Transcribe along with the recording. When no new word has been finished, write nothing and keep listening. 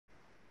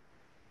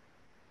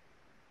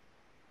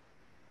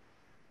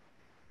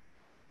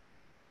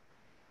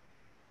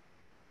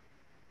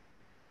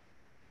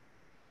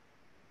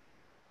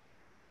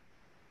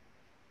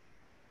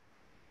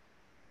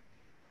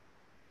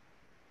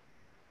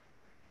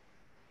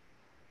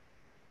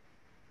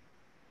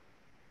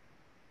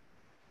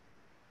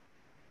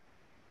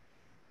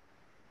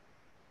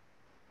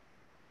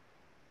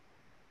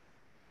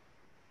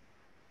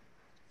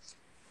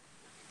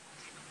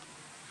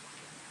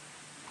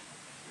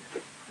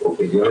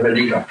porque Dios les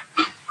bendiga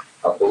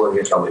a todos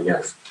en esta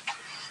mañana.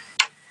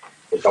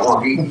 Estamos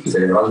aquí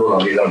celebrando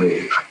la vida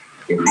de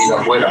quien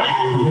vida fuera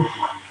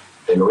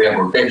de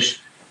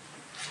Cruz-Cortes,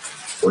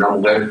 una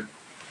mujer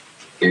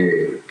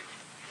que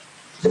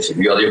le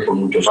sirvió a Dios por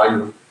muchos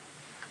años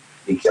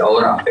y que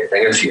ahora está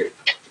en el cielo.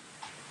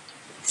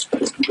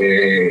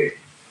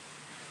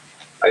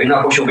 Hay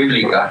una porción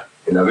bíblica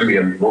en la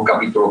Biblia, en un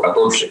capítulo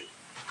 14,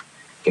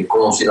 que es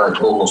conocida de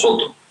todos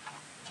nosotros,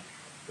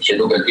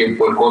 diciendo que el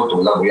tiempo es corto,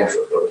 ¿verdad? Voy a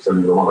hacer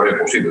lo más breve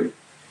posible.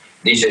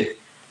 Dice: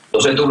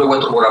 no se turbe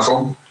vuestro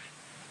corazón,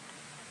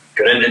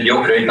 creed en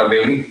Dios, creed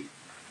también en mí.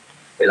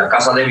 En la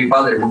casa de mi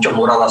Padre muchas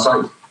moradas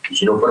hay, y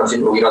si no fuera así,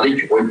 lo hubiera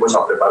dicho. Voy pues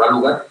a preparar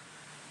lugar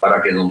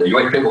para que donde yo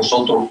esté,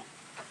 vosotros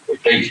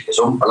estéis. Que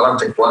son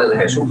palabras textuales de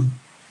Jesús,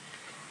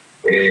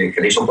 que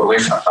le hizo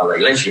promesa a la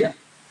iglesia.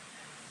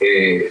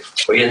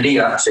 Hoy en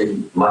día, hace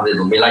más de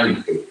 2000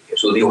 años que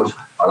Jesús dijo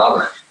esas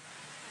palabras.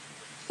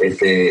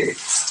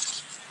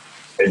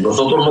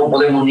 Nosotros no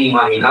podemos ni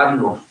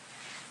imaginarnos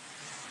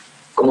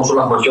cómo son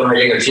las mansiones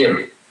allá en el cielo,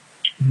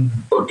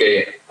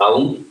 porque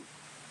aún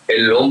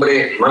el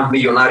hombre más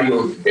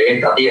millonario de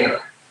esta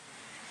tierra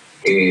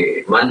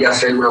mande a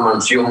hacer una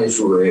mansión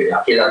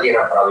aquí en la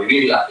tierra para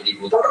vivirla y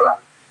disfrutarla,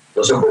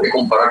 no se puede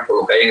comparar con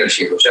lo que hay en el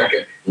cielo. O sea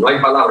que no hay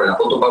palabra. El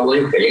apóstol Pablo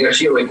dijo que allá en el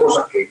cielo hay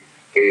cosas que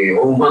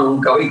un humano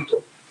nunca ha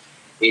visto,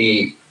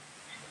 y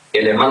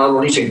el hermano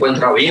Loly se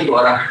encuentra viendo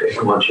ahora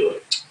esas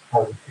mansiones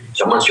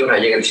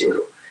allá en el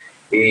cielo.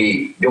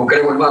 Y yo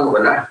creo, hermano,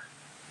 ¿verdad?,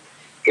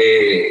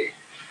 que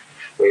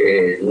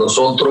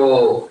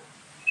nosotros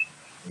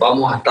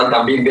vamos a estar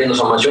también viendo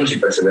esa mansión si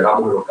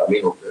perseveramos en los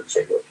caminos del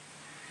Señor.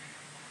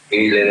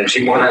 Y le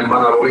decimos a la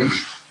hermana Loly,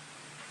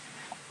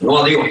 no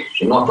adiós,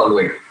 sino hasta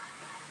luego.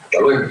 Hasta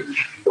luego.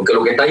 Porque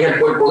lo que está ahí es el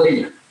cuerpo de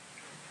ella,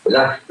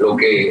 ¿verdad? Lo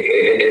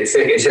que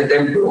ese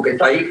templo que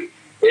está ahí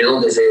es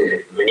donde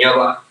se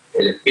meneaba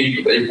el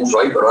espíritu que él puso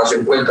ahí, pero ahora se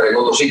encuentra en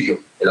otro sitio,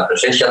 en la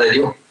presencia de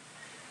Dios,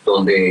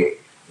 donde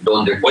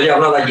puede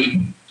hablar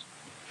allí.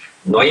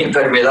 No hay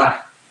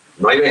enfermedad,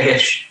 no hay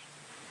vejez,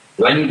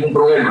 no hay ningún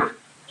problema.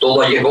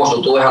 Todo allí es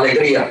gozo, todo es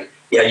alegría.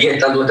 Y allí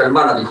está nuestra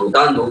hermana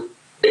disfrutando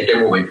de este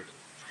momento.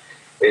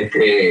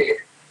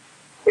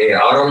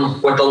 Ahora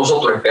nos cuesta a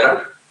nosotros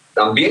esperar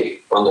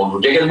también, cuando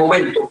nos llegue el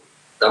momento,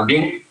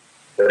 también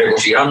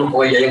regocijarnos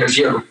con ella allá en el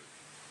cielo,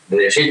 de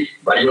decir,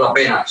 valió la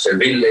pena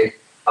servirle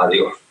a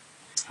Dios.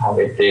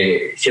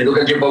 Siendo que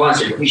el tiempo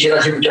avanza, yo quisiera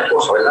decir muchas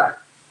cosas, ¿verdad?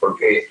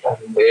 Porque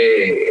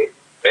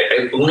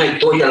es una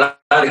historia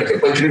larga, que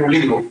puede escribir un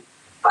libro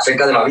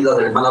acerca de la vida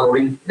de la hermana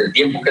Loly, del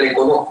tiempo que le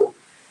conozco.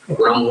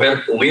 Una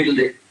mujer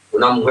humilde,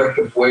 una mujer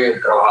que fue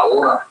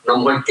trabajadora, una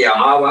mujer que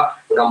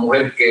amaba, una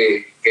mujer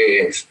que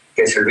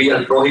servía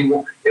al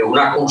prójimo,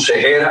 una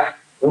consejera,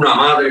 una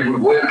madre muy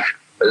buena,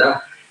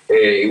 ¿verdad?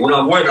 Y una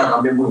abuela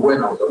también muy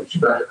buena.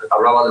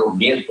 Hablaba de los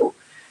nietos,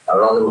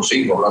 hablaba de los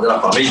hijos, hablaba de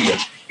la familia.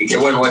 Y qué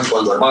bueno es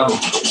cuando, hermanos,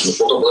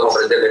 nosotros podemos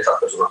aprender de estas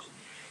personas.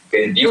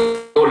 Que Dios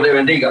le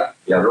bendiga.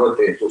 Y habló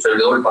su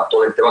servidor, el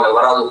pastor Esteban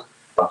Alvarado,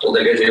 pastor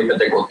de la Iglesia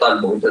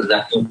Pentecostal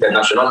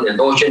Internacional del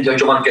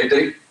 288 Market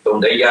Street,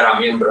 donde ella era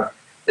miembro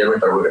de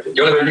nuestra congregación.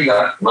 Dios le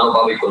bendiga, hermano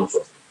Pablo, con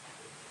nosotros.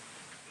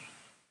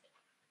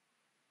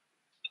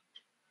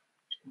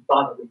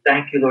 Father, we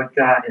thank you, Lord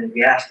God, and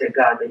we ask, dear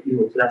God, that you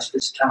will bless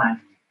this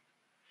time.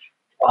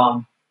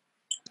 I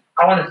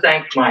want to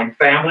thank my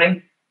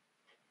family,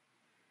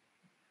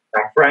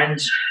 my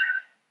friends,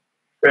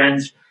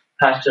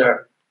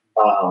 Pastor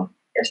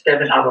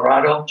Esteban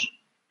Alvarado,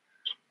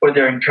 for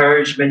their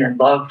encouragement and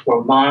love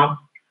for Mom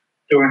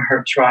during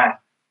her trial.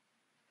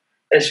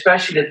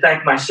 Especially to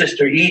thank my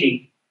sister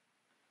Edie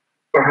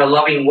for her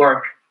loving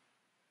work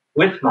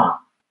with Mom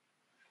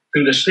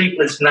through the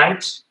sleepless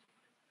nights,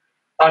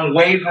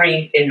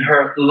 unwavering in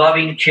her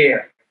loving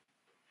care.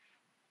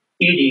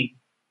 Edie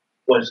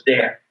was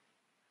there.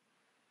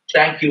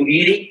 Thank you,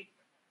 Edie,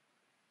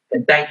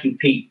 and thank you,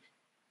 Pete.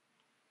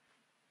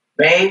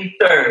 May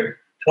 3rd,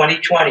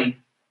 2020,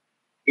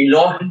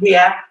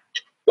 Eulogia,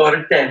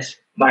 Cruz-Cortes,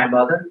 my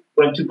mother,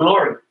 went to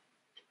glory.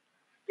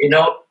 You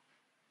know,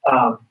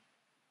 a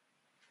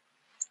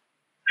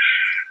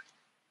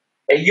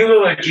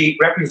eulogy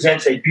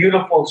represents a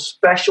beautiful,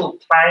 special,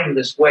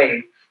 timeless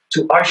way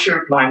to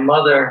usher my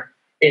mother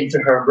into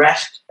her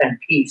rest and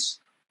peace.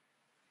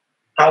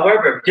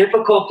 However,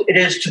 difficult it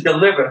is to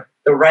deliver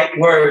the right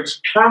words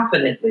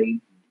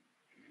confidently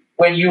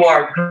when you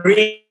are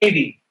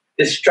grieving,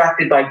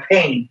 distracted by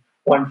pain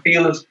one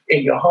feels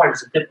in your heart.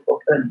 Is a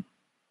difficult thing.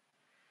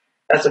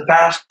 As a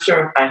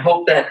pastor, I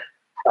hope that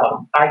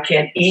I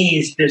can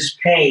ease this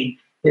pain,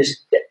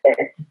 this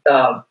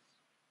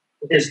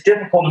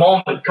difficult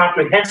moment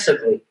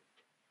comprehensively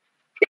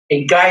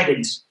in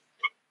guidance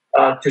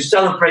to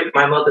celebrate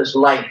my mother's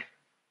life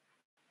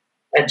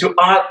and to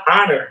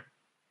honor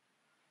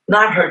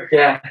not her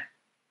death,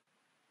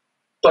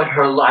 but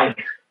her life.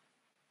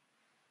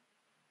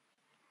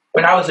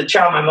 When I was a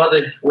child, my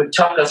mother would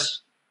tuck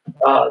us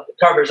the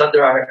covers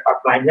under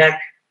my neck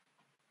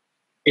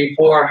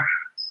before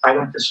I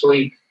went to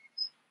sleep.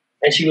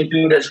 And she would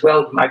do it as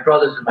well with my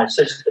brothers and my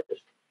sisters.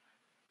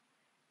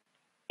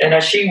 And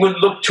as she would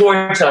look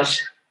towards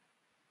us,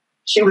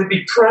 she would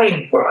be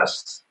praying for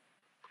us.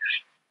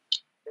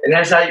 And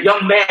as a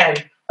young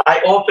man, I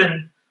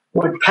often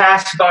would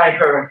pass by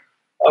her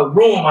a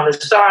room on the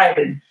side,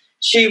 and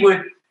she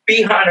would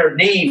be on her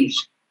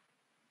knees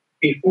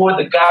before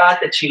the God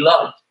that she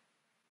loved,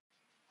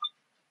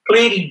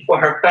 pleading for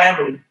her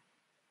family.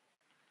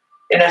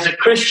 And as a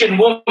Christian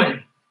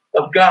woman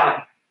of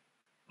God,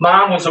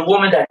 Mom was a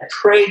woman that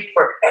prayed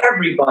for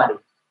everybody.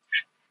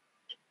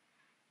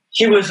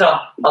 She was a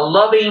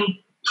loving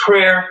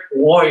prayer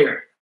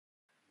warrior.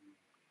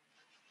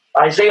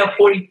 Isaiah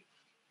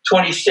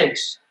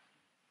 40:26.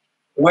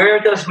 Where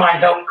does my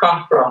help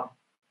come from?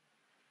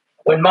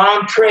 When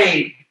Mom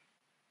prayed,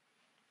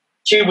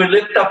 she would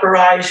lift up her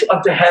eyes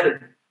up to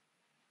heaven,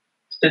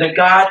 to the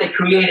God that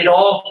created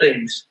all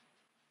things.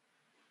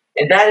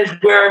 And that is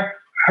where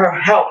her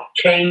help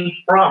came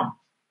from.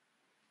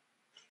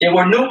 There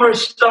were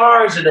numerous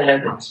stars in the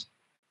heavens,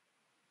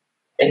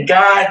 and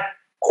God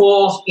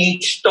calls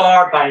each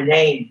star by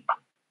name.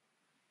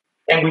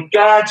 And with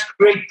God's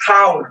great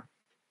power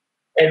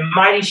and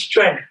mighty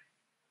strength,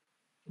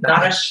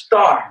 not a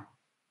star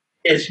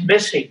is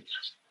missing.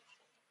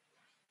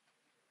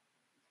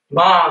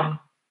 Mom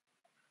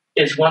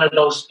is one of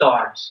those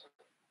stars,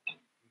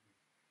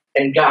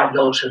 and God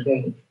knows her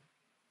name.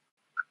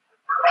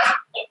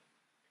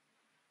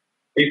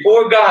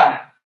 Before God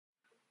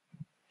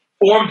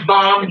formed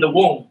Mom in the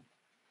womb,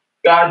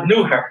 God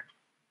knew her,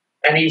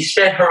 and he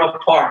set her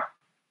apart.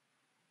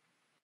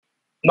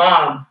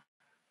 Mom,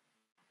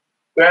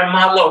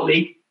 Grandma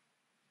Loly,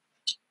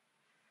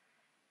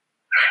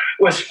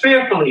 was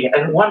fearfully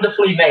and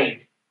wonderfully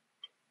made.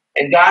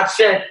 And God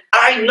said,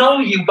 I know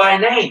you by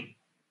name.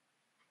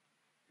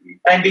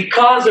 And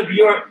because of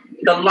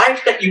the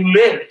life that you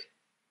lived,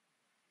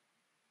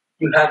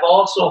 you have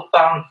also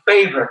found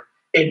favor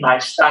in my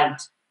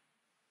sight.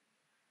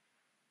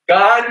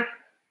 God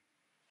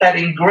had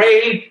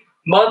engraved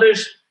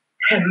Mother's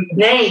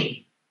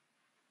name,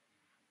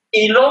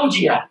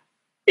 Eulogia,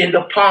 in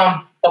the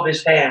palm of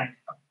his hand.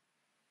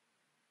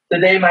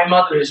 Today my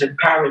mother is in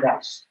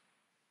paradise.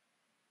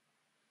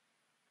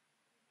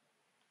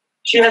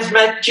 She has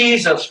met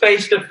Jesus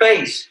face to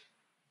face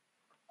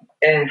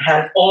and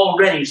has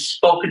already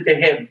spoken to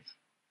him.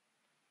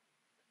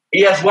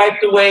 He has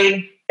wiped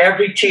away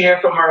every tear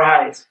from her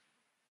eyes.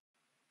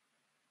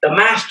 The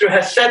Master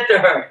has said to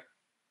her,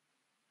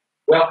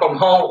 welcome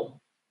home.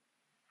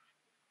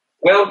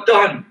 Well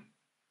done,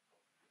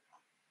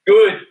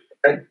 good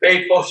and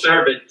faithful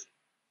servant.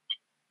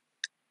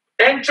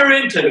 Enter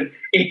into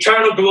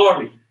eternal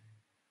glory,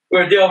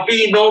 where there'll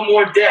be no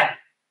more death,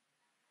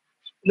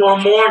 nor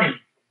mourning,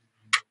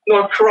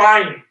 nor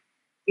crying,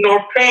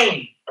 nor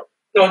pain,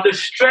 nor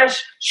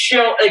distress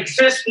shall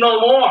exist no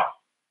more.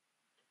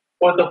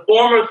 For the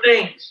former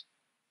things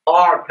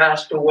are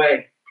passed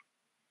away.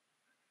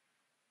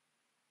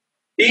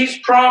 These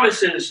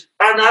promises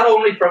are not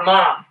only for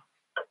Mom,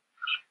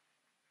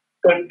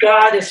 but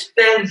God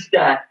extends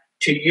that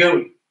to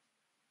you.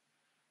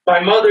 My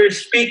mother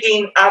is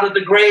speaking out of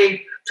the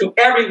grave to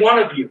every one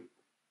of you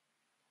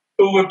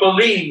who would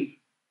believe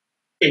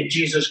in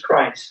Jesus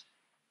Christ.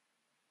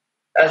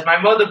 As my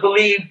mother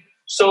believed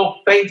so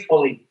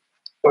faithfully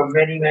for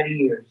many, many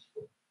years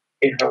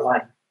in her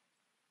life.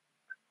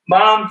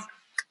 Mom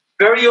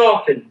very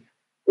often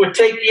would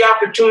take the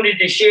opportunity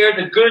to share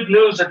the good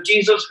news of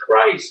Jesus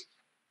Christ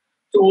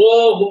to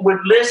all who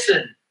would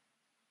listen.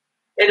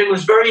 And it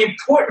was very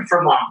important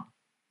for Mom,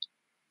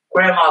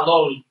 Grandma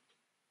Loly,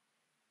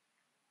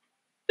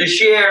 to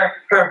share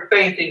her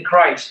faith in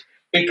Christ,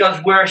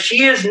 because where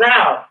she is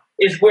now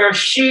is where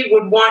she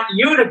would want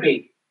you to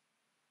be.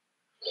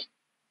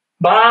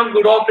 Mom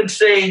would often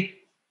say,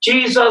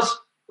 Jesus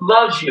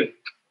loves you.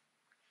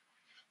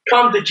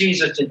 Come to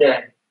Jesus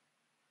today.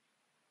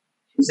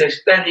 She's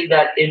extending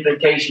that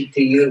invitation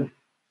to you,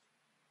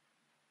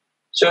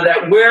 so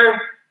that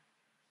where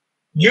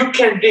you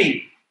can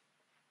be,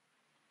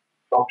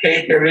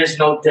 okay, there is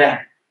no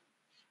death,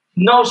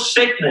 no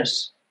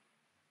sickness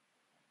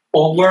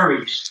or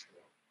worries,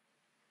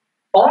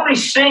 only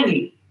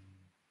singing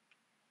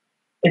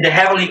in the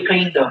heavenly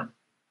kingdom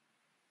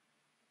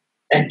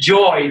and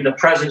joy in the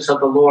presence of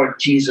the Lord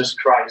Jesus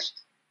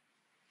Christ.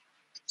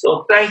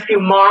 So thank you,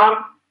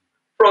 Mom,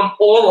 from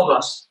all of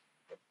us.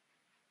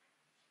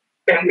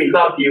 And we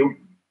love you.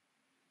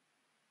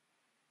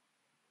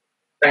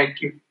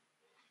 Thank you.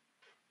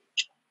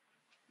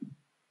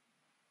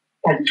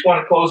 I just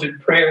want to close in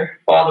prayer.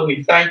 Father,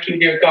 we thank you,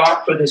 dear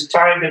God, for this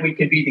time that we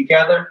can be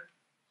together.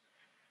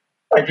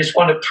 I just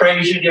want to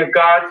praise you, dear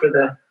God, for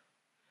the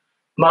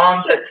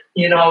Mom that,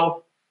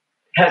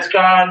 has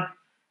gone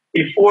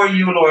before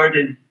you, Lord,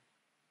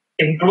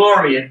 in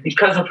glory. And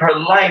because of her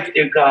life,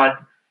 dear God,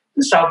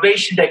 the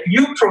salvation that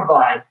you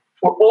provide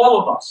for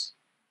all of us.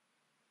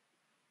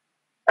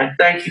 I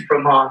thank you for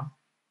Mom.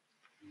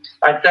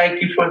 I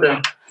thank you for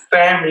the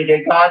family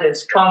that God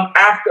has come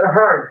after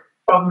her,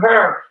 from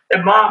her,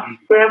 and Mom,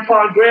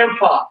 Grandpa,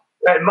 Grandpa,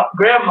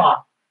 Grandma.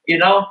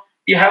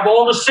 You have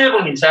all the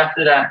siblings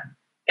after that,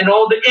 and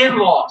all the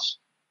in-laws.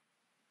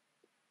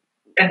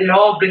 And they've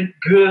all been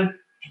good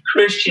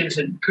Christians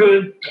and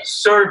good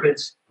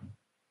servants,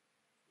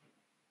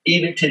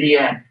 even to the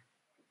end.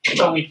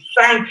 So we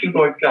thank you,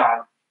 Lord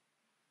God,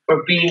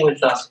 for being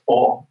with us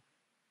all.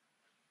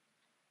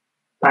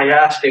 I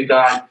ask you,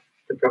 God,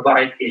 to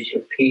provide is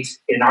your peace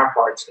in our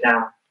hearts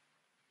now.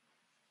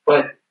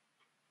 But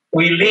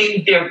we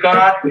leave, dear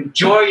God, with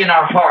joy in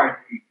our heart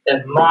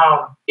that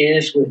Mom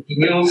is with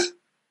you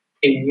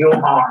in your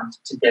arms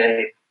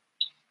today.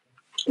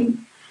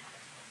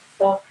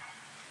 So,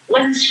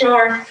 wasn't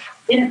sure,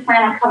 didn't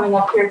plan on coming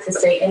up here to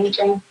say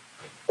anything,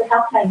 but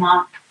how can I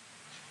not?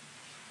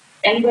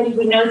 Anybody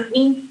who knows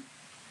me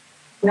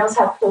knows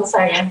how close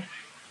I am.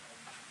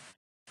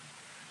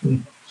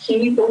 She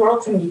means the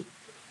world to me.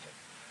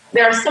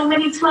 There are so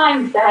many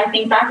times that I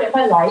think back at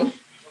my life,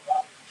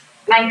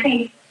 and I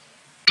think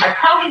I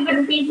probably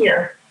wouldn't be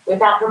here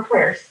without her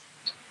prayers.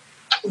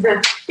 She's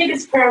the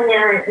biggest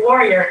prayer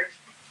warrior,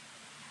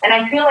 and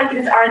I feel like it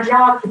is our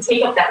job to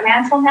take up that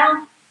mantle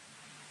now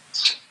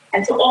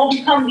and to all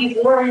become these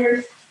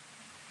warriors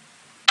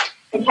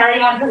and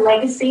carry on her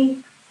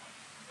legacy.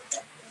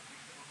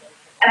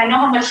 And I know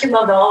how much she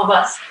loved all of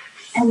us,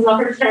 and we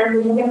love her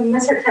terribly. We're going to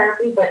miss her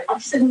terribly, but I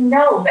just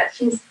know that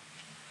she's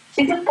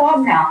with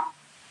God now.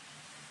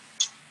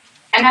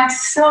 And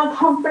that's so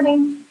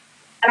comforting.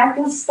 And I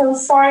feel so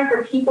sorry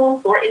for people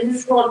who are in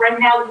this world right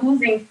now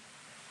losing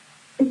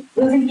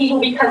people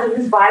because of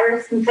this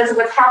virus, because of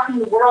what's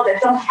happening in the world,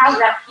 that don't have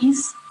that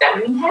peace that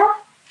we have.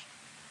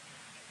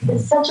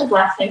 It's such a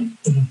blessing.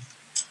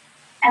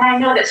 And I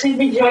know that she's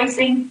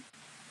rejoicing.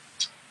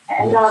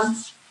 And I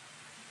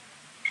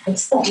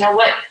just don't know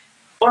what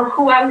or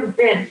who I would have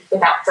been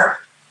without her.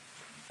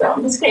 So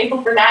I'm just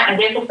grateful for that, and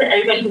grateful for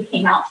everybody who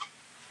came out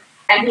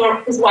and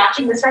who's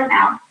watching this right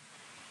now.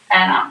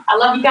 And I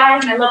love you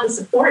guys, and I love the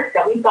support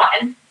that we've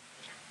gotten.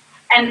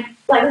 And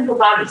like Uncle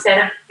Bobby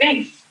said,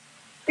 a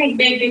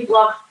big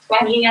love to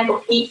my meeting Uncle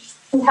Pete,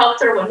 who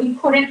helped her when we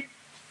couldn't.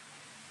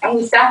 And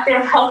we sat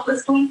there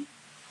helplessly,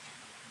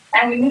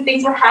 and we knew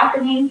things were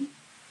happening.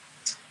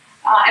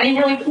 And he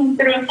really came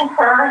through for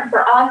her and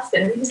for us,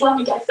 and we just love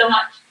you guys so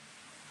much.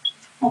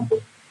 Thank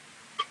you.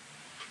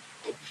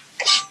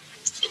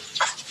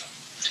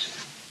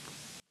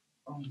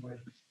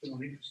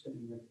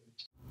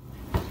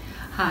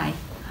 Hi,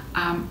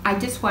 I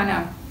just want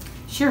to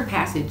share a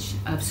passage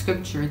of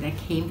scripture that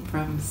came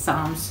from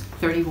Psalms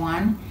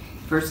 31,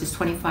 verses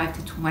 25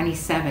 to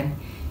 27.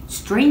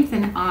 Strength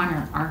and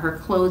honor are her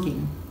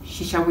clothing.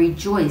 She shall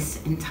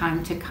rejoice in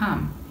time to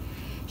come.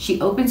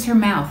 She opens her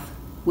mouth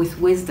with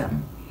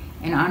wisdom,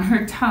 and on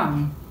her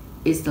tongue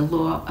is the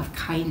law of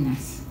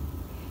kindness.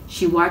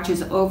 She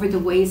watches over the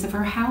ways of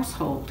her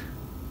household,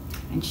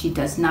 and she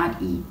does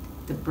not eat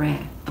the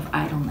bread of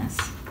idleness.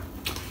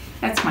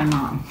 That's my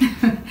mom.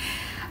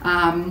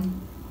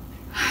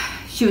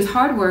 She was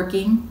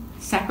hardworking,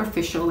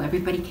 sacrificial.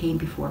 Everybody came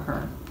before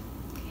her.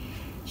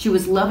 She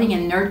was loving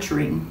and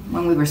nurturing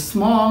when we were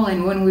small,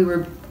 and when we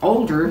were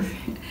older,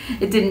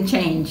 it didn't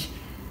change.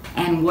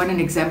 And what an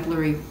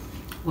exemplary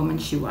woman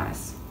she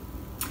was.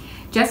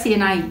 Jesse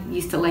and I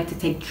used to like to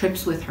take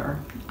trips with her.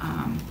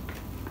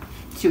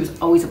 She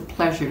was always a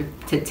pleasure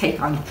to take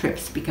on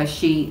trips because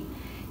she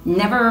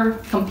never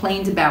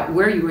complained about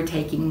where you were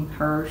taking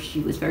her. She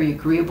was very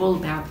agreeable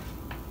about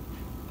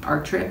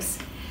our trips.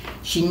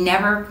 She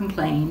never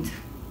complained.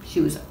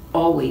 She was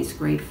always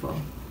grateful.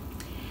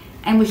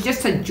 And it was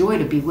just a joy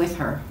to be with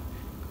her.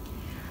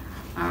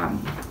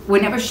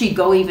 Whenever she'd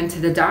go even to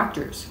the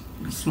doctors,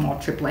 a small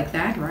trip like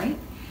that, right?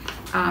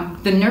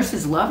 The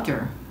nurses loved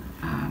her.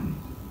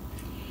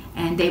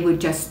 And they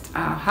would just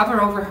hover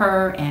over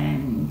her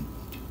and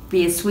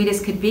be as sweet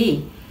as could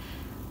be.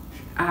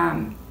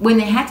 When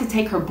they had to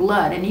take her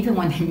blood, and even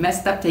when they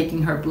messed up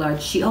taking her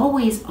blood, she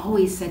always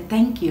said,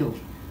 "Thank you.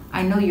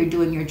 I know you're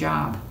doing your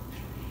job."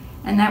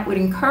 And that would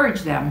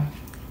encourage them,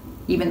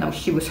 even though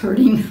she was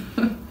hurting.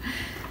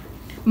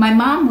 My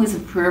mom was a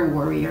prayer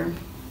warrior.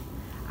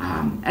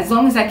 As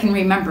long as I can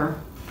remember,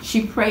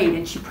 she prayed,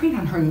 and she prayed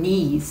on her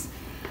knees.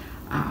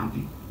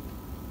 And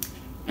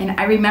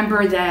I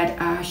remember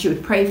that she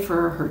would pray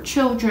for her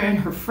children,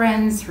 her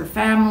friends, her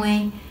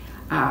family.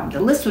 The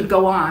list would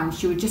go on.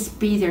 She would just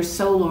be there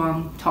so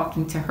long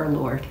talking to her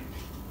Lord.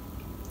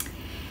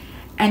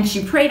 And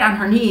she prayed on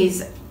her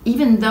knees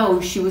even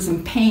though she was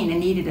in pain and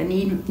needed a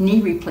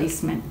knee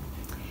replacement.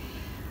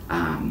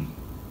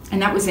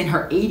 And that was in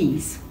her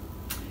 80s.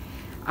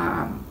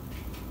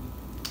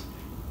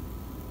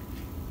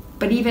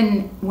 But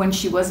even when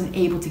she wasn't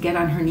able to get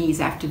on her knees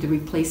after the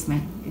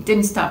replacement, it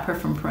didn't stop her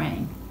from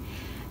praying.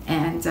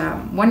 And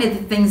one of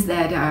the things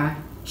that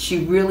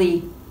she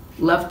really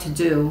loved to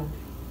do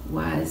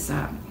was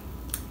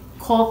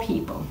call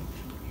people.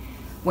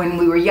 When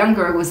we were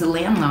younger, it was the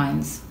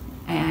landlines.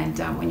 And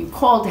when you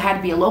called, it had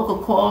to be a local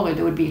call or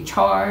there would be a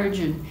charge.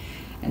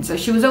 And so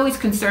she was always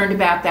concerned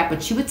about that,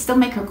 but she would still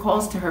make her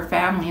calls to her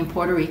family in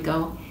Puerto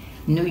Rico,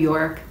 New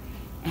York,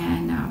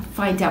 and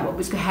find out what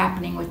was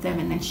happening with them.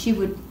 And then she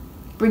would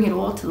bring it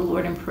all to the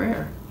Lord in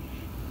prayer.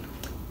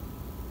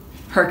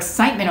 her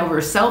excitement over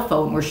her cell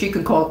phone, where she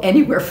could call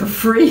anywhere for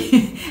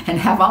free and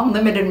have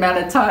unlimited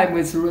amount of time,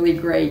 was really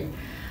great.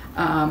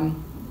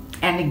 And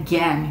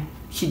again,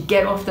 she'd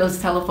get off those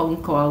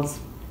telephone calls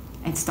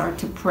and start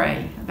to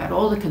pray about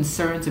all the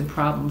concerns and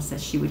problems that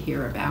she would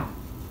hear about.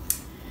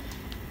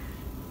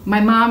 My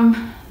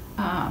mom,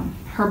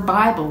 her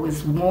Bible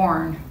was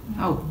worn,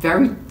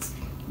 very,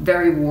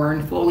 very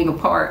worn, falling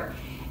apart.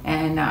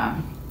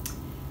 And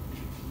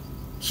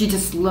she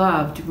just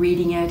loved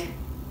reading it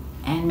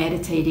and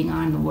meditating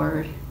on the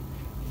Word.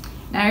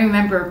 And I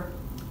remember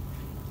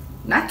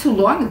not too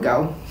long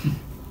ago,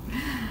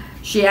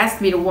 she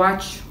asked me to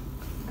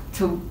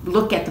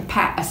look at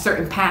a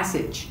certain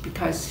passage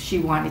because she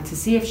wanted to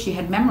see if she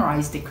had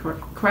memorized it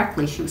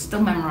correctly. She was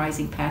still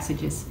memorizing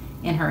passages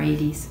in her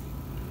 80s.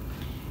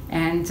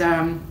 And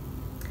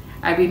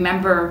I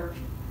remember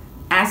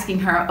asking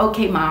her,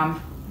 okay,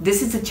 Mom,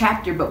 this is a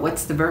chapter, but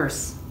what's the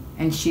verse?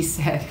 And she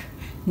said,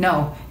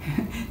 no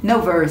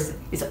verse,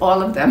 it's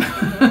all of them.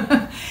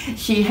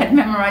 She had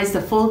memorized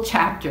the full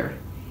chapter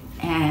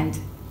and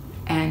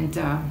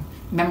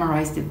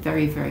memorized it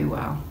very, very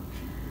well.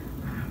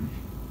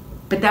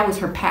 But that was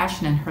her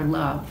passion and her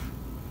love,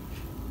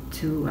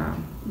 to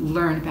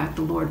learn about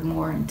the Lord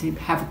more and to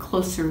have a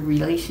closer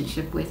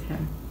relationship with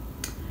Him.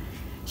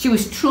 She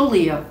was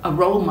truly a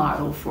role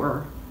model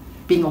for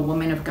being a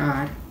woman of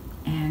God.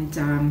 And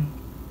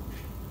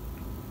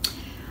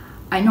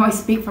I know I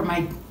speak for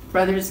my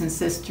brothers and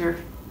sisters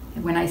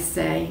when I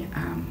say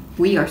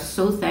we are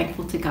so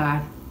thankful to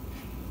God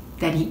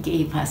that He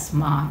gave us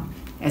Mom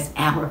as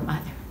our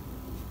mother.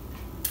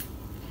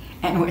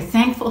 And we're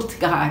thankful to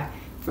God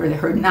for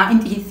her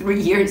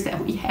 93 years that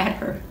we had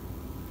her.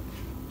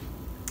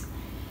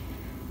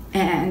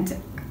 And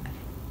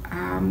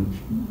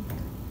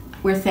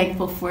we're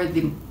thankful for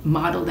the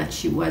model that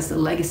she was, the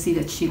legacy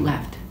that she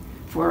left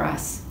for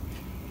us.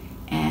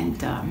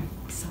 And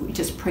so we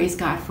just praise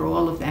God for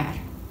all of that.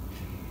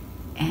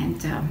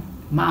 And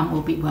Mom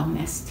will be well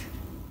missed.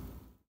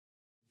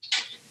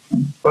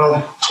 Well,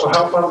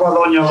 how about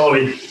Doña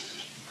Loly?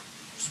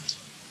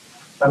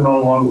 I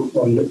know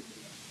when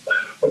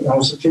I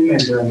was a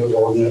teenager in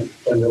Eulogia,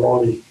 and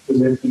Loly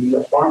lived in the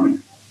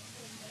apartment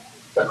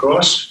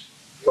across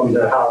from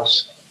their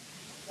house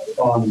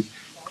on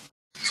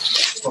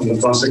the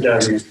Bronx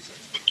Academy.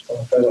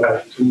 They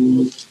had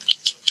two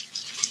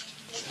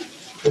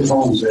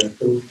homes there,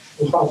 two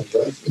houses,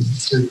 right?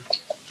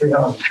 Three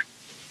houses.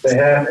 They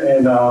had,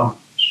 and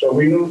so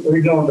we know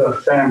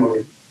the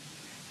family.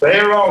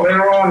 Later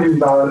on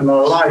in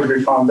our life,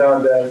 we found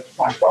out that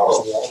my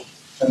father-in-law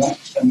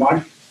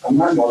and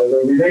my mother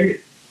were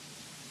related.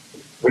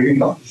 We didn't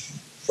know.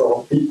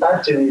 So he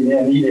actually, me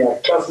and he are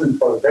cousins,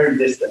 but very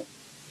distant.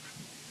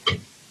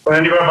 But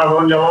anyway, about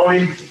Doña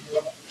Loly,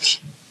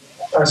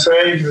 I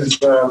say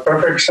it's a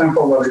perfect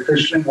example of what a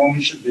Christian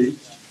woman should be.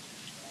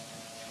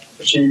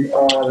 She,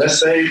 let's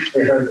say,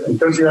 with her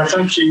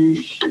enthusiasm,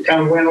 she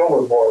kind of went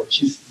overboard.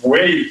 She's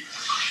way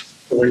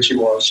the way she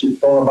was. She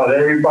thought about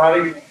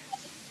everybody.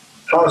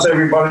 How's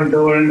everybody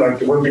doing?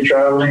 Like, we'll be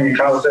traveling,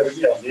 how's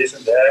everybody, this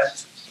and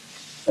that.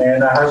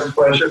 And I have the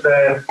pleasure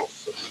that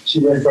she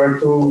referred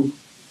to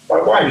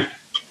my wife.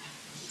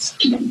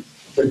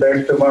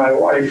 Referred to my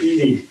wife,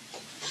 Edie.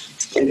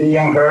 Edie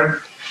and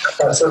her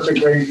had such a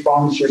great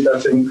bondship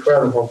that's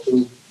incredible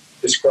to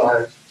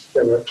describe.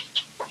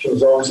 She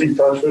was always in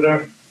touch with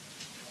her.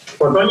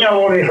 But Doña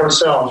Loly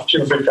herself, she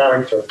was a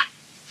character.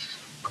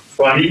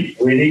 Funny,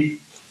 witty,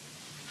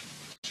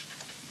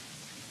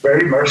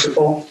 very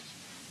merciful.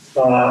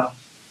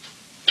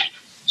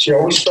 She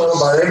always thought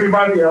about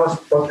everybody else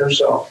but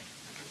herself.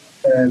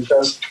 And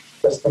that's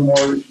the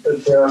more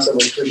advanced of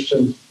a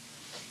Christian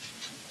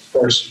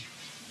person.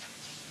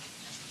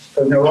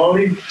 Doña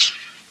Loly,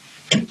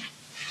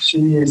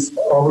 she has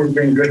always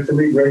been good to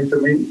me, great to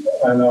me,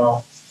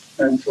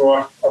 and through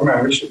our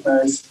marriage was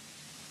nice.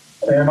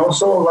 And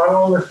also a lot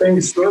of other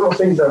things, little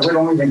things that we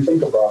don't even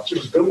think about. She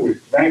was good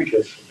with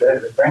grandkids.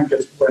 The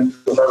grandkids went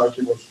to her like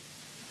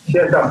she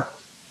had the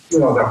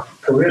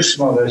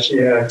charisma that she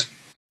had.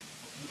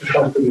 It's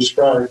hard to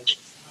describe.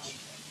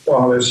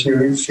 As she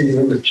was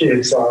the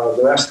kids. The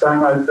last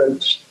time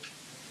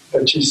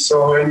that she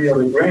saw any of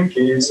the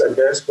grandkids, I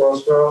guess,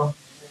 was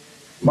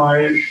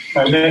my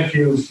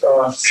nephew's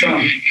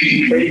son,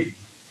 Kate.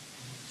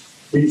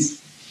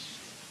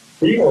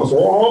 He was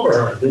all over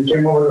her. He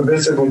came over to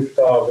visit with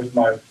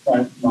my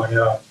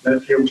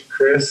nephew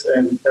Chris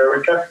and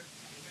Erica,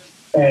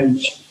 and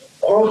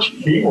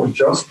he was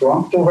just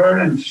drawn to her,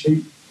 and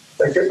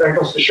that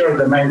goes to show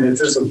the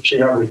magnetism she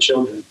had with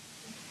children.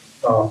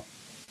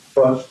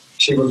 But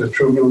she was a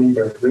true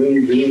believer.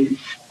 Really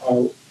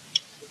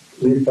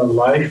lived a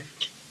life.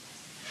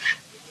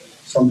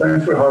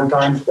 Sometimes with hard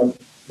times, but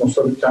most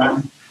of the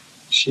time,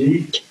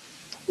 she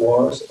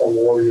was a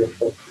warrior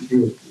for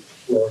you,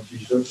 Lord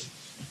Jesus.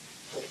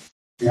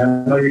 And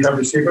I know you have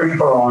received her in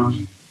her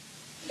arms,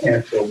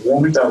 and to a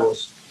woman that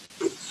was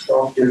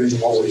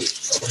self-giving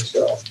always.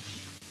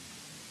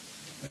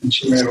 And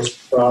she made us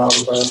proud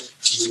of her.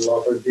 We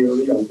love her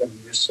dearly. I'm going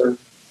to miss her.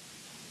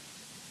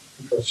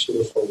 because she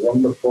was a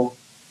wonderful,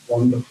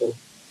 wonderful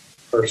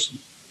person.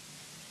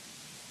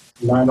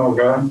 And I know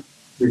God,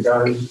 you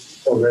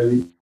guys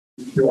already,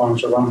 your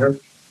arms around her,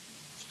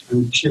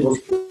 and she was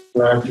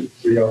glad to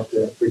be out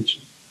there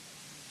preaching.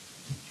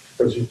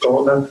 Because he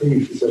told that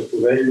thief, he said,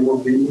 today you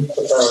will be in the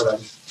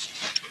paradise.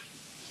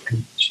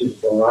 And she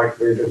was a lot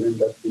greater than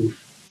that thief.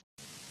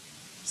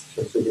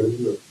 Just a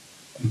believer.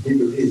 And he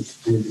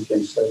believed, and he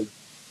became saved.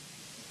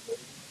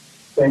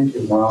 Thank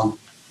you, Mom,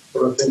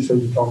 for the things that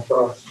you've done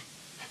for us,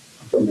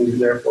 and for being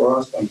there for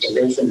us, and for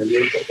raising a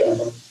beautiful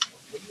family.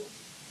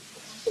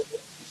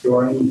 You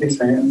are in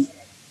his hands,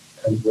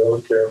 and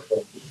well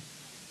careful.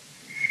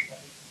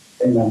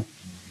 Amen.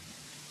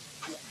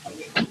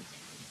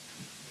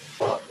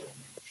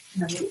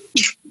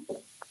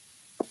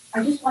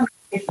 I just want to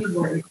say a few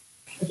words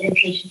of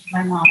dedication to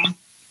my mom,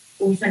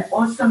 who was an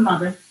awesome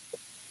mother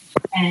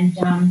and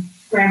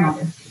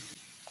grandmother.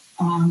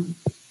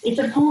 It's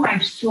a poem I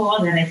saw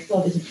that I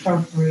thought was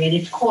appropriate.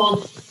 It's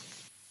called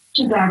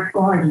To God's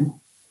Garden.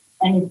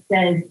 And it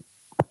says,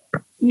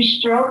 you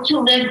strove to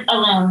live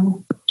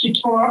alone, to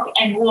talk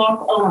and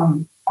walk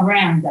alone,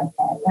 around.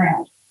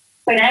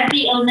 But as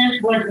the illness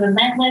was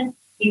relentless,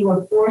 you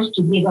were forced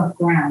to give up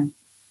ground.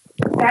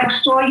 God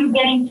saw you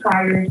getting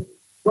tired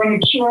when a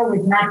cure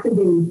was not to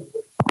be.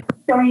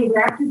 So he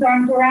wrapped his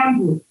arms around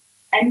you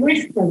and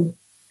whispered,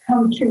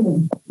 come to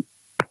me.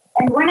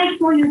 And when I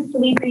saw you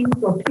sleeping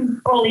so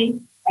peacefully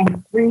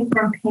and free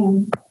from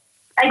pain,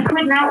 I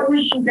could not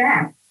wish you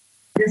back.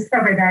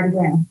 Discover that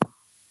again.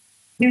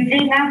 You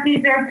did not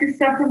deserve to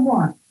suffer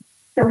more,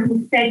 so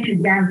he set you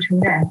down to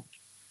rest.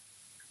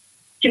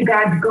 To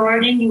God's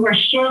garden you are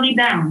surely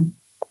bound,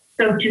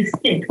 so to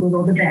sit with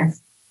all the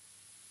best.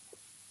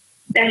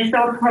 That is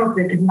so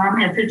appropriate because Mom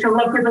has such a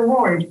love for the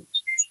Lord.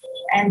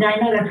 And I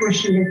know that's where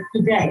she is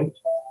today.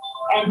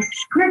 And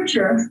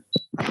scripture,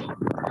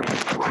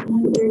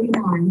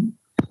 139,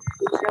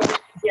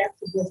 yes,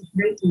 it was a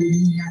great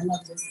reading, and I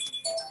love this.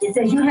 It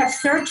says, you have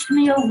searched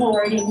me, O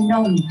Lord, and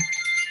know me.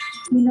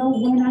 You know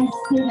when I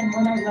sit and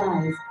when I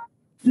rise.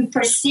 You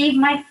perceive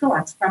my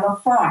thoughts from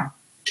afar.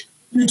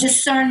 You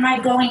discern my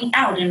going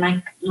out and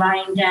my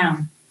lying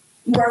down.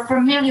 You are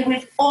familiar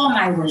with all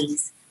my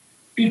ways.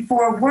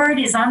 Before a word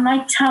is on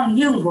my tongue,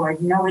 you,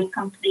 Lord, know it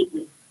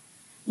completely.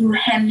 You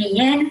hem me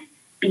in,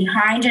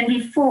 behind and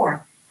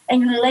before,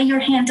 and you lay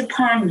your hand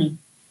upon me.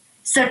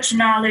 Such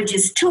knowledge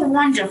is too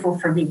wonderful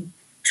for me,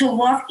 too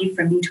lofty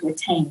for me to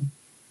attain.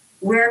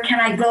 Where can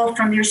I go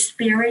from your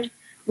spirit?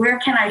 Where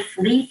can I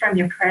flee from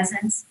your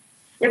presence?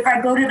 If I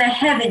go to the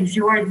heavens,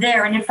 you are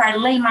there, and if I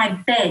lay my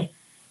bed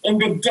in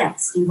the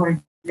depths, you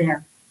are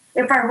there.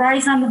 If I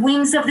rise on the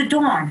wings of the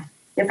dawn,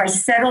 if I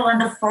settle on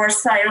the far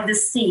side of the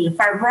sea,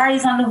 if I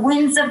rise on the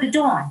winds of the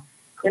dawn,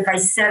 if I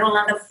settle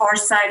on the far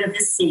side of the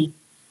sea,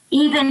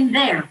 even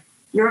there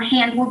your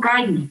hand will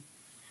guide me,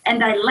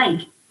 and thy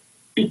light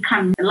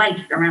become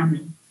light around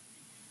me.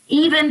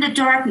 Even the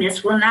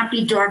darkness will not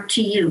be dark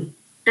to you.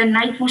 The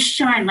night will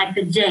shine like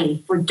the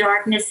day, for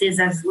darkness is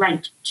as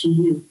light to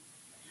you.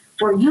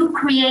 For you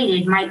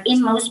created my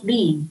inmost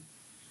being.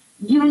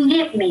 You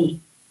knit me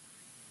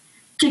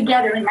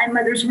together in my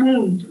mother's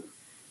womb.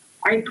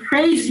 I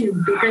praise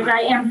you because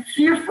I am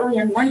fearfully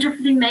and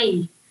wonderfully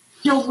made.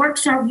 Your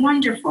works are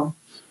wonderful.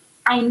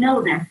 I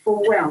know that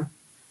full well.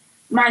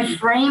 My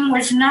frame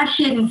was not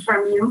hidden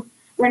from you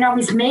when I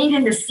was made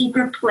in the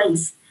secret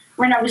place,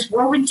 when I was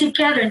woven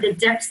together in the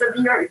depths of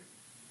the earth.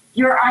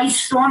 Your eyes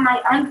saw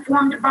my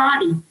unformed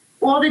body.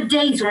 All the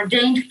days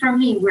ordained for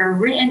me were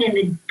written in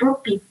the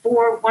book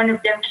before one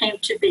of them came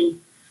to be.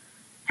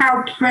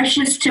 How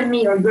precious to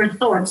me are your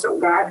thoughts, O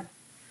God.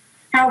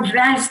 How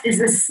vast is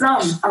the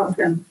sum of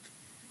them.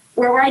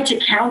 Were I to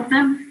count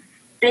them,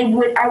 they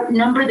would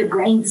outnumber the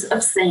grains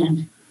of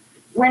sand.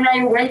 When I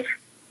awake,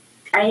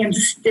 I am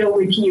still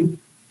with you.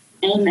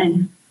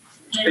 Amen.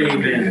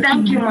 Amen.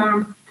 Thank you,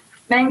 Mom.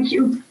 Thank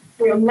you.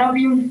 We'll love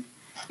you.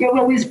 You'll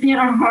always be in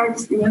our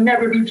hearts. You will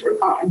never be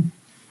forgotten.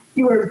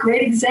 You are a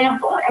great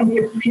example, and we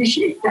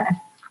appreciate that.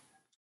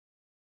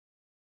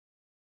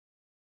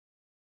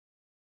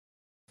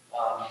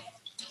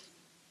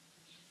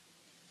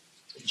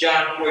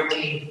 John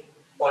 14,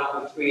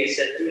 1-3, it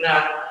said, do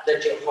not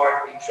let your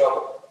heart be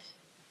troubled.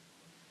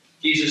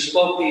 Jesus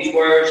spoke these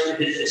words to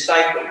his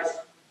disciples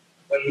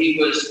when he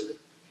was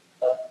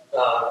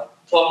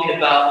talking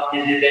about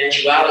his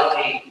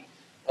eventuality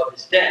of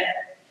his death.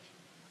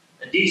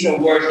 And these are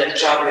words that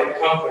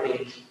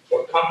probably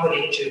are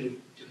comforting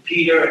to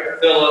Peter and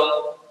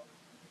Philip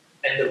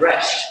and the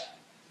rest.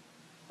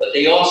 But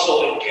they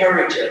also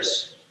encourage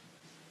us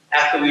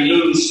after we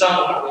lose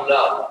someone we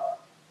love.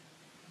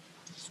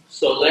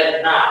 So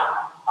let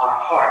not our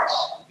hearts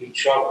be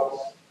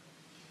troubled.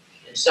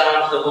 In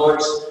Psalms, the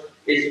Lord's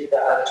is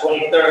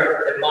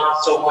 23rd, demands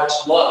so much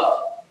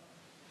love.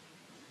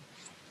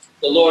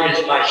 The Lord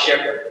is my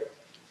shepherd.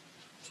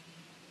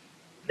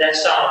 That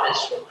psalm is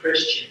for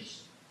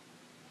Christians,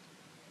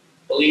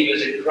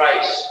 believers in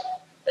Christ,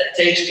 that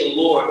takes the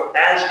Lord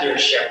as their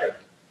shepherd.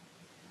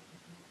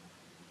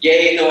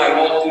 Yea, though I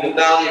walk through the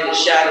valley of the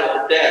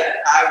shadow of death,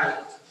 I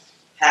will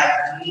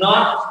have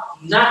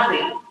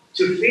nothing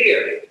to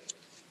fear,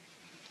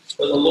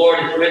 for the Lord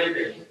is with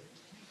me,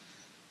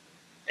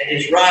 and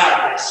his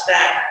rod and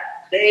staff,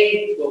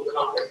 they will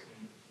comfort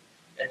me.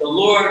 And the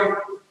Lord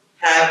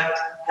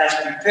has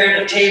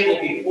prepared a table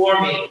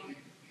before me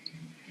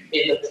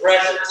in the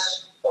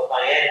presence of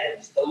my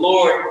enemies. The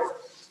Lord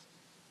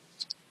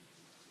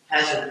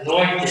has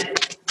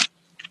anointed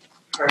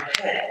her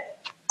head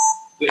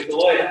with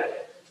oil,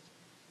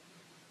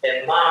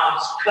 and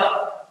Mom's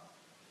cup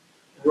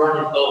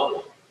runneth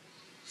over.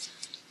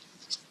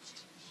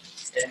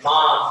 And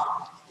Mom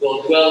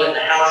will dwell in the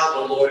house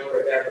of the Lord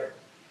forever.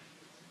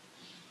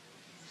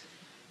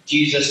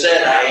 Jesus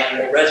said, I am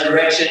the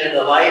resurrection and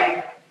the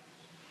life.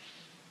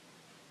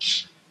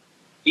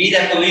 He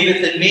that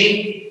believeth in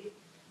me,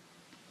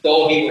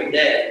 though he were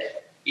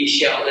dead, he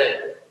shall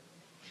live.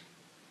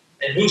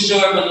 And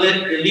whosoever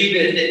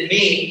believeth in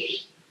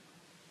me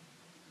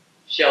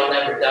shall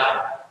never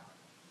die.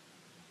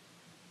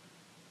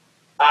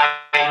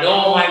 I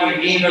know my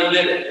Redeemer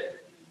liveth,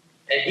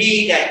 and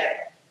he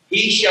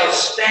shall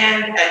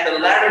stand at the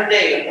latter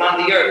day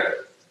upon the earth.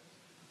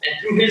 And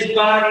through his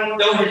body,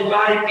 though his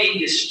body be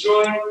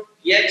destroyed,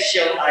 yet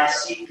shall I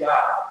see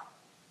God,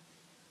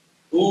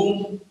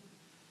 whom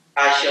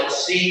I shall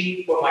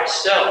see for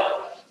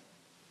myself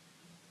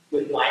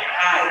with my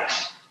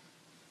eyes,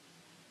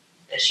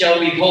 and shall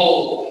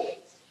behold,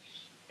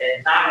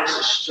 and not as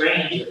a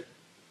stranger.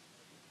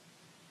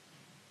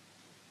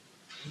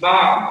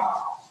 Mom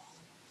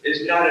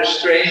is not a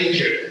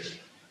stranger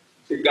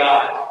to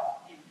God.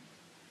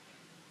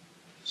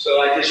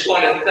 So I just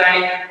want to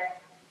thank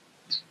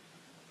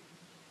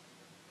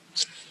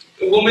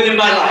the woman in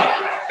my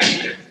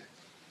life,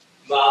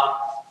 Mom.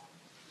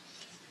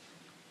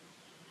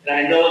 And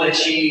I know that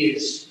she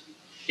is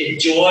in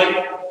joy,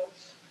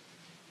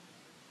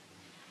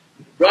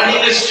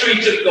 running the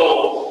streets of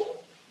gold,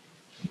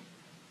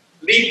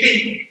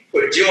 leaping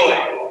for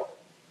joy.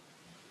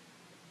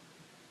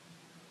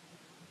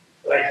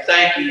 But I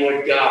thank you,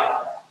 Lord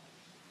God,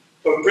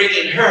 for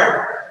bringing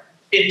her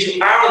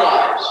into our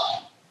lives,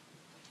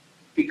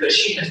 because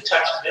she has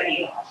touched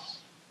many lives.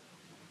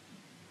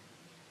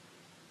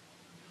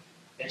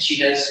 And she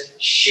has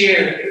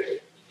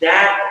shared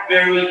that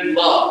very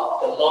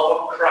love, the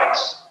love of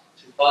Christ,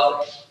 to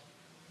others.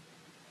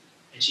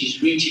 And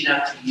she's reaching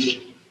out to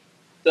you,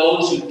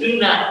 those who do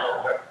not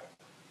know her,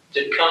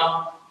 to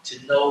come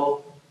to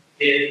know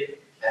him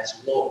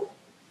as Lord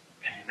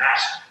and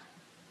Master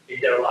in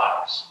their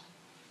lives.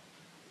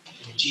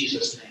 In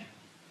Jesus' name.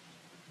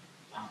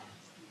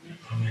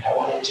 Amen. I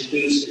want to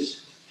introduce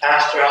this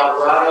Pastor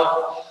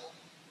Alvarado,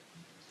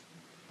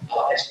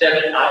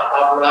 Esteban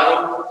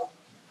Alvarado,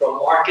 from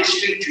Market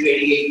Street,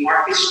 288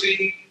 Market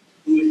Street,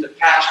 who is the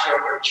pastor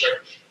of our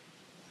church.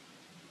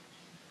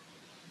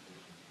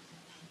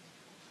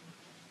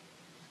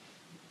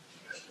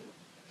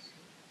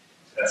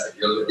 Gracias.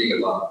 Dios le bendiga,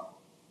 hermano.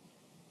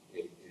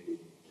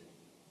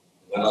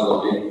 Hermana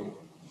Loly.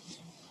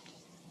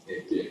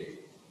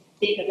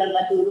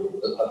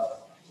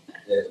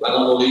 Hermana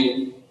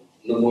Loly,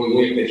 uno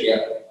muy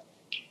especial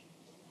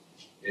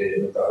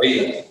en nuestra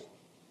vida.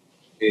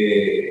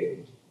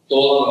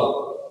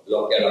 Todos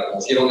los que la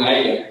conocieron a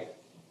ella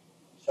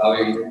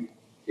saben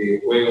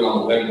que fue una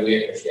mujer muy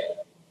especial.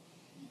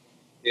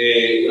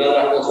 Una de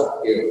las cosas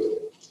que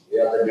voy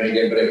a terminar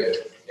en breve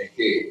es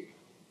que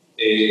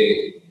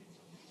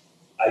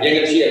allá en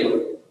el cielo,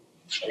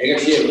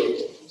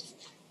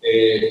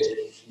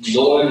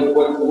 no es un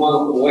cuerpo humano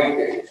como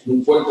este, sino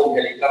un cuerpo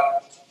angelical,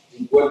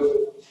 un cuerpo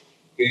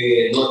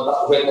que no está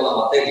sujeto a la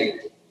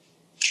materia,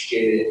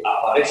 que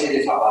aparece y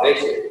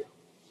desaparece,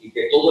 y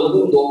que todo el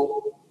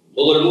mundo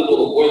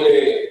lo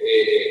puede,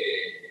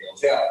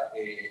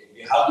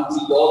 viajar de un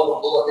sitio a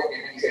otro, todo aquel que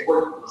tiene ese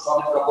cuerpo, no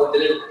solamente lo puede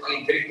tener porque está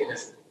en Cristo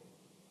Jesús.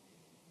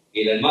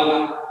 Y la hermana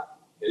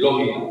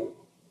Eulogia,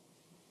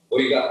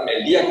 oiga,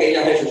 el día que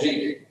ella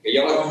resucite, que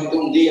ella va a resucitar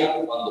un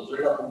día, cuando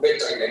suene la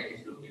trompeta y la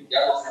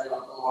ya no se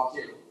levantó al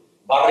cielo,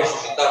 va a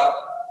resucitar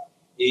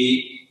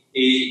y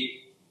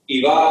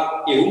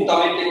va, y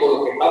juntamente con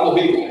los que estamos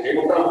vivos, que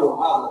hemos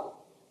transformado,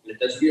 le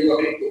está sirviendo a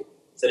Cristo,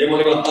 seremos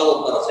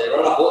levantados para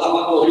celebrar las bodas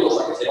más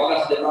gloriosas que se van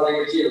a celebrar en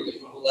el cielo, que es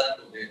una boda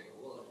de Cordero.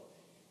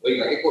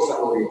 Oiga, qué cosa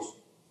gloriosa.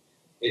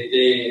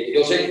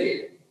 Yo sé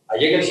que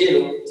allá en el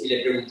cielo, si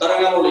le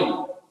preguntaran a Loly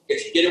que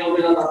si quiere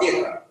volver a la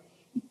tierra,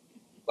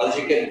 va a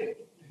decir que no.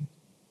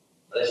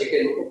 Va a decir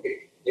que no,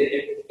 porque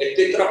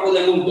este trapo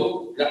del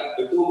mundo,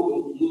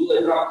 un mundo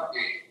de trapo,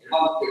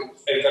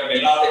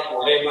 enfermedades,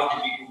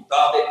 problemas,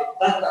 dificultades,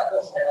 tantas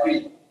cosas en la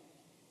vida,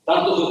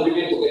 tanto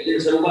sufrimiento que tiene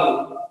el ser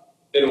humano,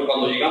 pero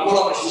cuando llegamos a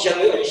la presencia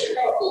de Dios, ahí se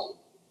acaba todo.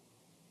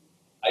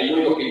 Ahí no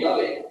hay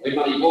hospitales, no hay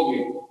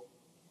manicomio,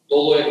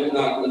 todo es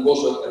un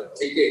gozo eterno.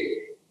 Así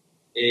que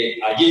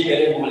allí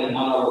queremos a la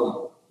hermana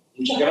Loly.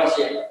 Muchas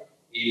gracias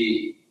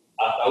y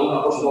hasta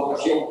una próxima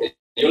ocasión. Que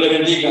Dios le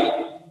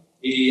bendiga.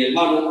 Y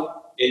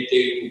hermano,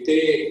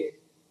 usted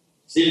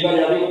sirva a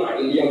Dios para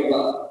que un día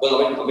pueda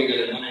ver también a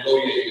la hermana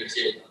Loly en el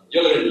cielo.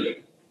 Dios le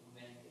bendiga.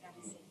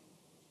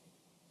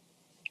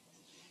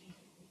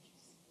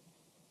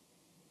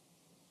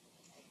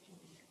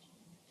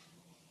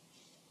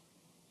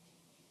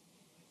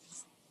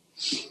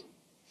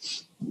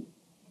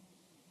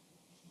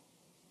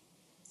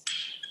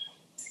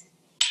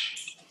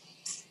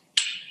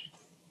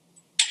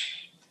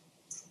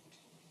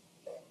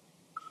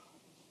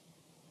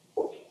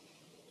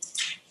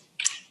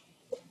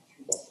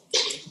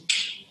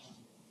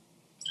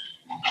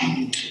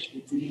 You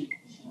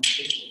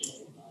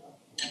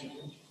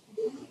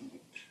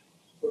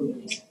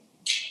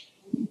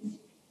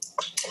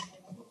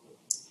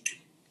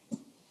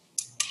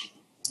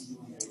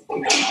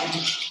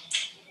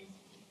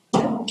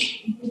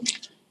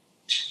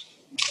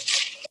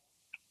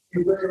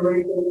better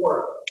ready for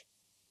work.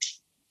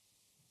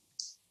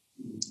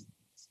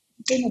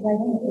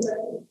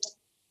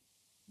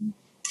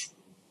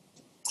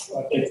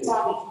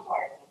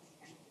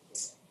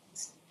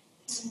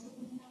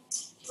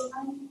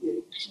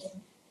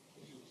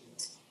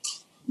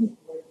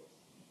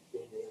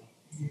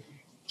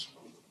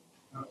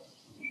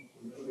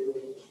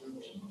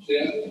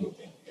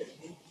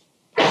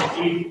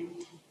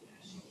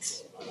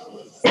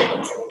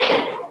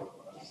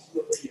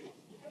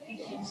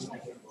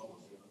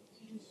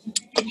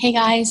 Hey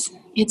guys,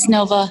 it's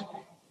Nova.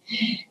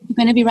 We're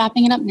going to be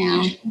wrapping it up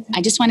now.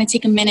 I just want to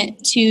take a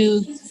minute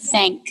to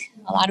thank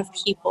a lot of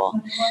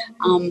people.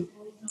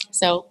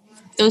 So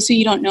those of you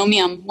who don't know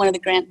me, I'm one of the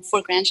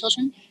 4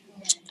 grandchildren.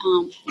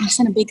 I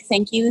send a big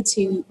thank you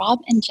to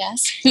Rob and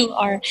Jess, who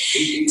are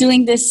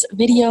doing this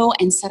video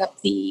and set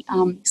up the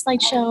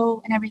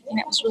slideshow and everything.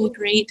 That was really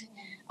great.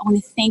 I want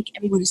to thank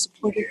everyone who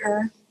supported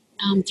her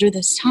through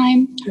this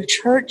time, her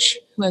church,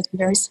 who has been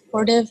very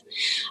supportive.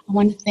 I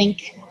want to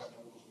thank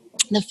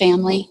the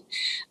family.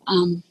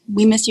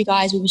 We miss you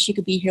guys. We wish you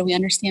could be here. We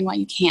understand why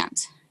you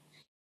can't.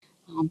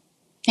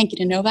 Thank you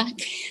to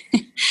Novak.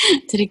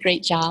 Did a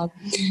great job.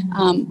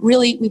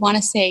 Really, we want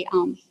to say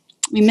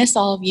we miss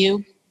all of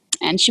you,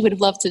 and she would have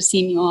loved to have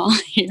seen you all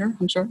here,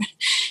 I'm sure.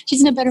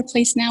 She's in a better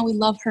place now. We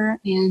love her,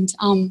 and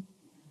want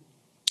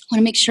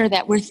to make sure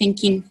that we're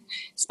thinking,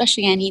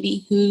 especially Aunt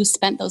Edie, who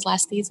spent those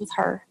last days with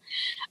her.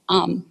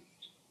 Would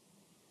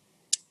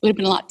have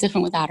been a lot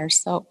different without her.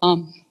 So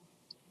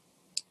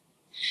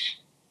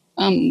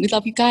we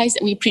love you guys,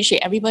 and we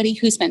appreciate everybody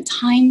who spent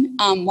time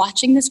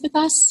watching this with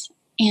us.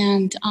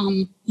 And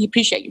we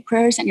appreciate your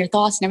prayers and your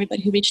thoughts and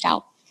everybody who reached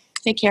out.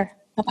 Take care.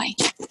 Bye-bye.